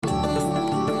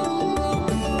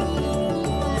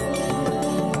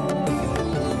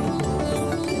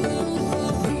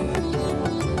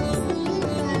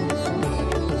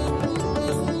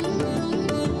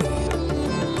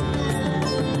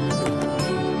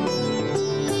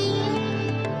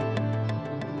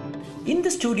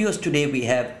the studios today we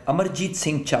have Amarjeet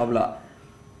Singh Chawla,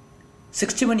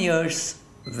 61 years,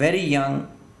 very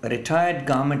young, a retired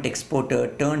garment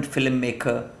exporter turned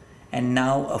filmmaker, and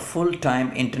now a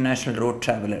full-time international road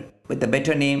traveler with the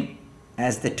better name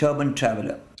as the Turban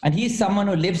Traveler. And he is someone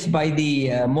who lives by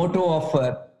the motto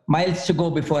of miles to go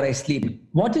before I sleep.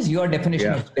 What is your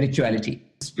definition of spirituality?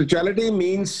 Spirituality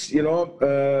means,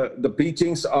 the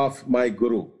preachings of my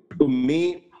guru. To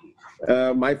me,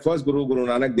 my first guru, Guru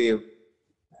Nanak Dev,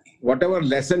 whatever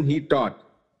lesson he taught,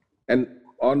 and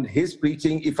on his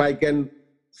preaching, if I can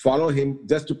follow him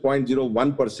just to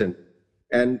 0.01%,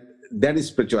 and that is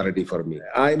spirituality for me.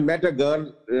 I met a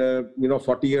girl,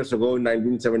 40 years ago in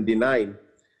 1979.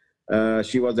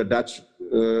 She was a Dutch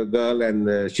girl,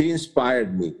 and she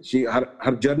inspired me.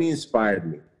 Her journey inspired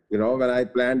me. When I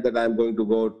planned that I'm going to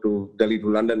go to Delhi to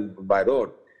London by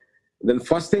road, then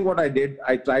first thing what I did,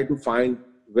 I tried to find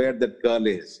where that girl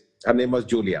is. Her name was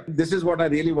Julia. This is what I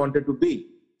really wanted to be.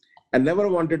 I never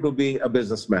wanted to be a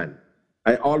businessman.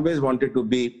 I always wanted to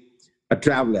be a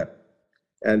traveler.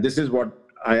 And this is what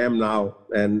I am now,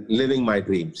 and living my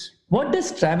dreams. What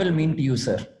does travel mean to you,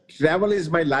 sir? Travel is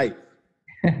my life.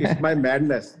 It's my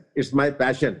madness. It's my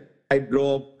passion. I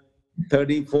drove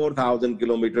 34,000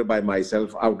 kilometers by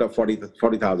myself out of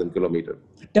 40,000 kilometers.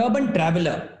 Turban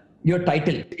Traveler, your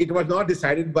title. It was not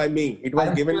decided by me. It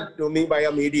was given to me by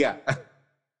a media.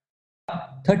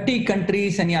 30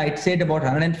 countries, and it said about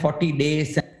 140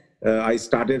 days. I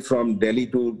started from Delhi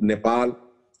to Nepal,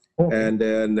 and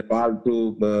Nepal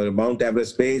to Mount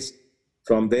Everest base.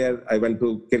 From there, I went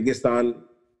to Kyrgyzstan,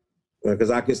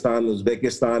 Kazakhstan,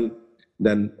 Uzbekistan,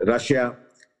 then Russia,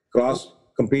 crossed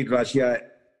complete Russia,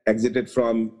 exited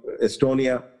from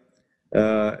Estonia,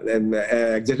 and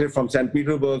exited from St.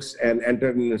 Petersburg and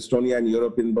entered in Estonia and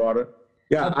European border.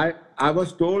 Yeah, I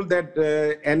was told that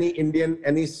any Indian,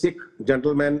 any Sikh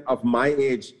gentleman of my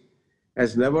age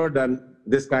has never done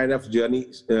this kind of journey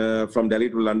from Delhi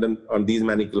to London on these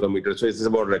many kilometers. So it's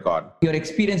about record. Your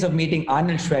experience of meeting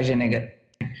Arnold Schwarzenegger.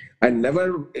 I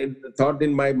never thought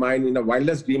in my mind, in the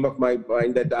wildest dream of my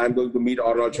mind, that I'm going to meet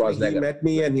Arnold Schwarzenegger. He met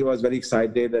me and he was very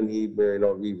excited, and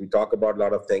we talk about a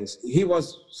lot of things. He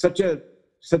was such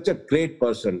a great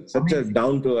person, such a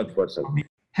down-to-earth person.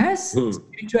 Has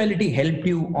spirituality helped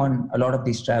you on a lot of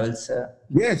these travels?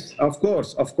 Yes, of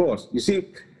course. You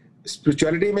see,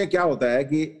 spirituality में क्या होता है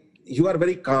कि you are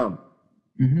very calm.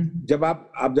 जब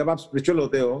आप spiritual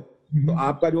होते हो, तो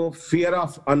आपका जो fear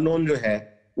of unknown जो है,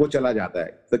 वो चला जाता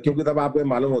है. तो क्योंकि तब आपको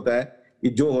मालूम होता है कि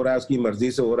जो हो रहा है उसकी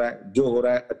मर्जी से हो रहा है, जो हो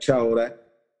रहा है अच्छा हो रहा है.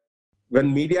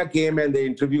 When media came and they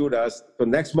interviewed us, so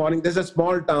next morning, there's a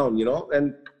small town,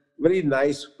 and very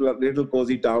nice little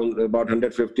cozy town about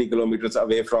 150 kilometers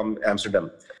away from Amsterdam.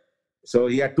 So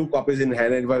he had 2 copies in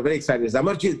hand and he was very excited. He said,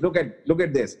 Amarjeet, look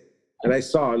at this. And I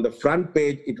saw on the front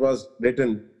page, it was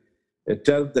written,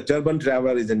 the Turban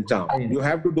Traveler is in town. You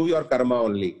have to do your karma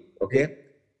only. Okay.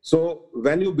 So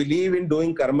when you believe in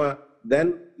doing karma,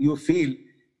 then you feel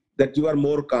that you are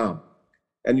more calm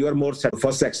and you are more set.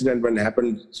 First accident when it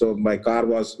happened, so my car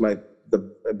was,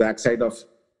 the backside of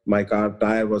my car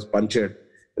tire was punctured.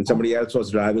 And somebody else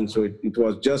was driving, so it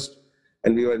was just,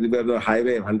 and we were on the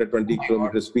highway, 120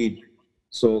 kilometer speed.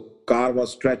 So car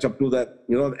was stretched up to the,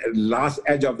 last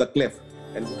edge of the cliff.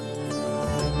 And